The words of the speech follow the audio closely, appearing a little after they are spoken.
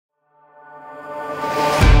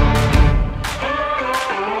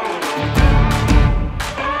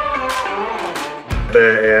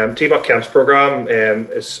The TBUC Camps programme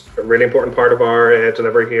is a really important part of our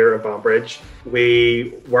delivery here in Banbridge.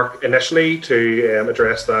 We work initially to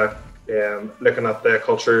address that, looking at the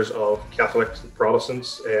cultures of Catholics and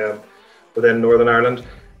Protestants within Northern Ireland.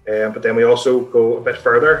 But then we also go a bit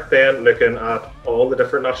further then, looking at all the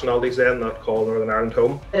different nationalities then that call Northern Ireland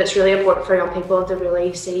home. It's really important for young people to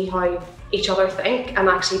really see how each other think, and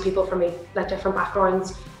actually people from different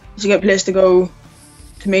backgrounds. It's a good place to go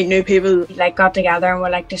to meet new people. We got together and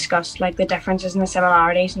we discussed the differences and the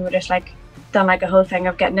similarities, and we just done a whole thing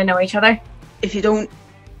of getting to know each other. If you don't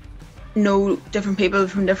know different people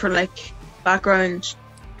from different backgrounds,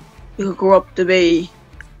 you could grow up to be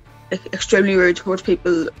extremely rude towards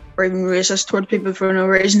people, or even racist towards people for no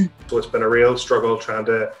reason. So it's been a real struggle trying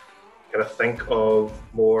to kind of think of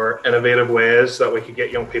more innovative ways that we could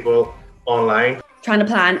get young people online. Trying to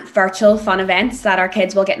plan virtual fun events that our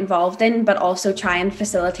kids will get involved in, but also try and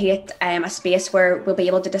facilitate a space where we'll be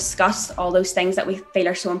able to discuss all those things that we feel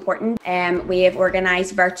are so important. We have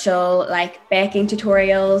organised virtual baking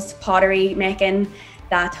tutorials, pottery making,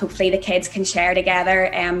 that hopefully the kids can share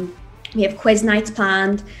together. We have quiz nights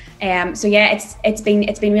planned. So yeah, it's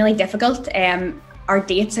been really difficult. Our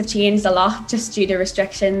dates have changed a lot just due to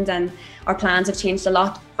restrictions, and our plans have changed a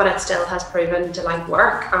lot. But it still has proven to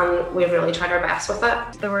work, and we've really tried our best with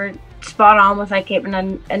it. They were spot on with keeping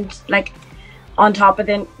and on top of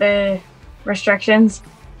the restrictions.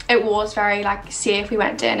 It was very safe. We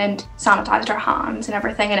went in and sanitised our hands and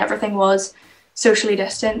everything was socially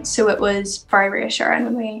distanced, so it was very reassuring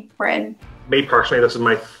when we were in. Me personally, this is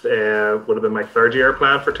would have been my third year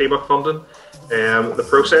plan for TBUC funding. The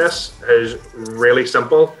process is really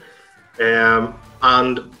simple, and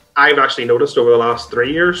I've actually noticed over the last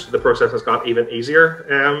 3 years the process has got even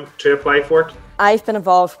easier to apply for it. I've been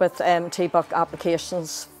involved with TBUC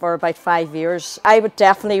applications for about 5 years. I would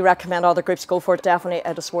definitely recommend other groups go for it. Definitely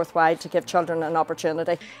it is worthwhile to give children an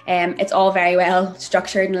opportunity. It's all very well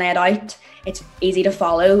structured and laid out. It's easy to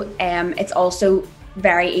follow. It's also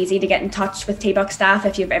very easy to get in touch with TBUC staff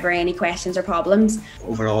if you've ever any questions or problems.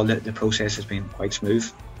 Overall, the process has been quite smooth.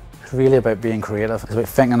 It's really about being creative. It's about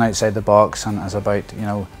thinking outside the box, and it's about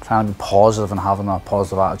trying to be positive and having a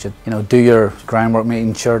positive attitude. Do your groundwork,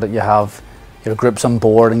 making sure that you have your groups on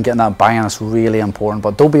board and getting that buy-in is really important.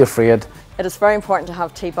 But don't be afraid. It is very important to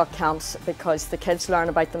have TBUC camps because the kids learn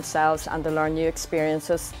about themselves and they learn new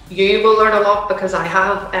experiences. You will learn a lot, because I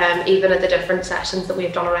have, even at the different sessions that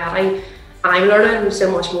we've done already, I'm learning so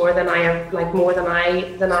much more than I have, more than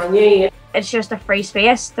I knew. It's just a free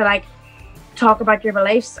space to talk about your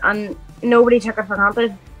beliefs, and nobody took it for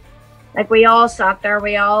granted. We all sat there,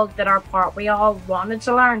 we all did our part, we all wanted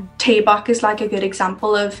to learn. TBUC is a good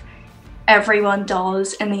example of everyone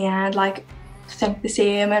does in the end think the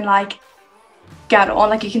same and get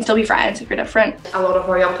on. You can still be friends if you're different. A lot of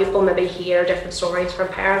our young people maybe hear different stories from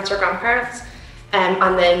parents or grandparents.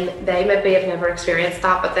 And then they maybe have never experienced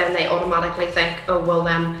that, but then they automatically think, oh well,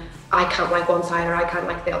 then I can't like one side or I can't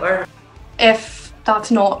like the other. If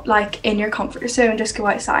that's not in your comfort zone, just go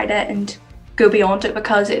outside it and go beyond it,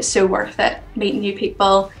 because it's so worth it, meeting new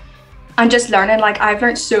people and just learning. I've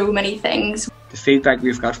learned so many things. The feedback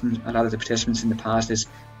we've got from a lot of the participants in the past is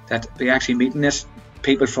that by actually meeting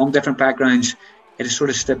people from different backgrounds, it has sort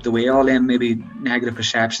of stripped away all them maybe negative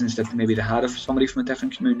perceptions that maybe they had of somebody from a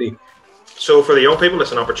different community. So for the young people,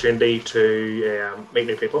 it's an opportunity to meet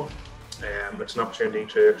new people. It's an opportunity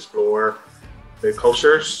to explore new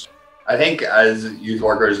cultures. I think as youth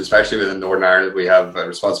workers, especially within Northern Ireland, we have a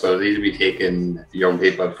responsibility to be taking young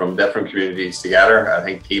people from different communities together. I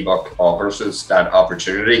think TBUC offers us that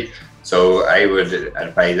opportunity. So I would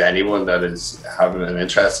advise anyone that is having an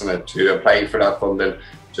interest in it to apply for that funding.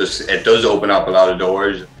 It does open up a lot of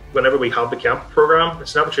doors. Whenever we have the camp programme,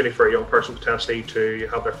 it's an opportunity for a young person potentially to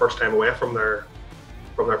have their first time away from their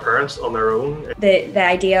parents on their own. The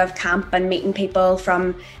idea of camp and meeting people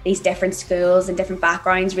from these different schools and different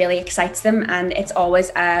backgrounds really excites them, and it's always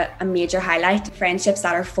a major highlight. Friendships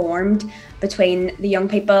that are formed between the young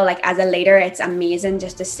people, as a leader, it's amazing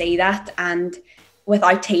just to see that. And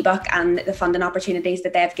without TBUC and the funding opportunities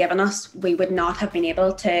that they've given us, we would not have been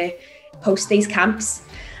able to host these camps.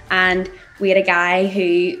 And we had a guy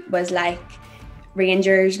who was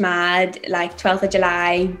Rangers mad, 12th of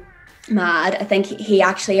July mad. I think he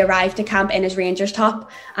actually arrived to camp in his Rangers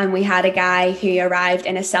top, and we had a guy who arrived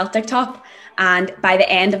in a Celtic top, and by the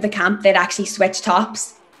end of the camp they'd actually switched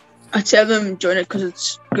tops. I'd tell them join it because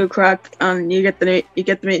it's good crack and you get to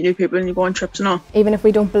meet new people and you go on trips and all. Even if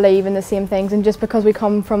we don't believe in the same things, and just because we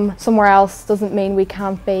come from somewhere else doesn't mean we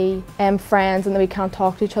can't be friends and that we can't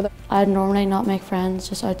talk to each other. I'd normally not make friends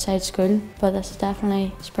just outside school, but this has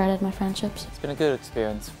definitely spreaded my friendships. It's been a good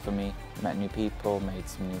experience for me. Met new people, made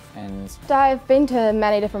some new friends. I've been to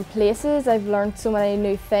many different places, I've learned so many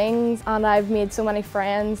new things, and I've made so many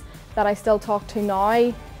friends that I still talk to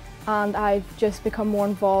now, and I've just become more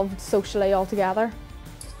involved socially altogether.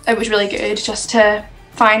 It was really good just to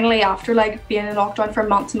finally, after like being in lockdown for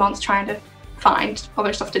months and months trying to find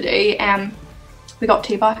other stuff to do, we got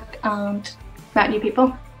TBUC and met new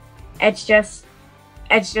people. It's just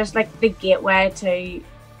like the gateway to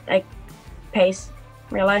like peace,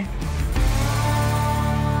 really.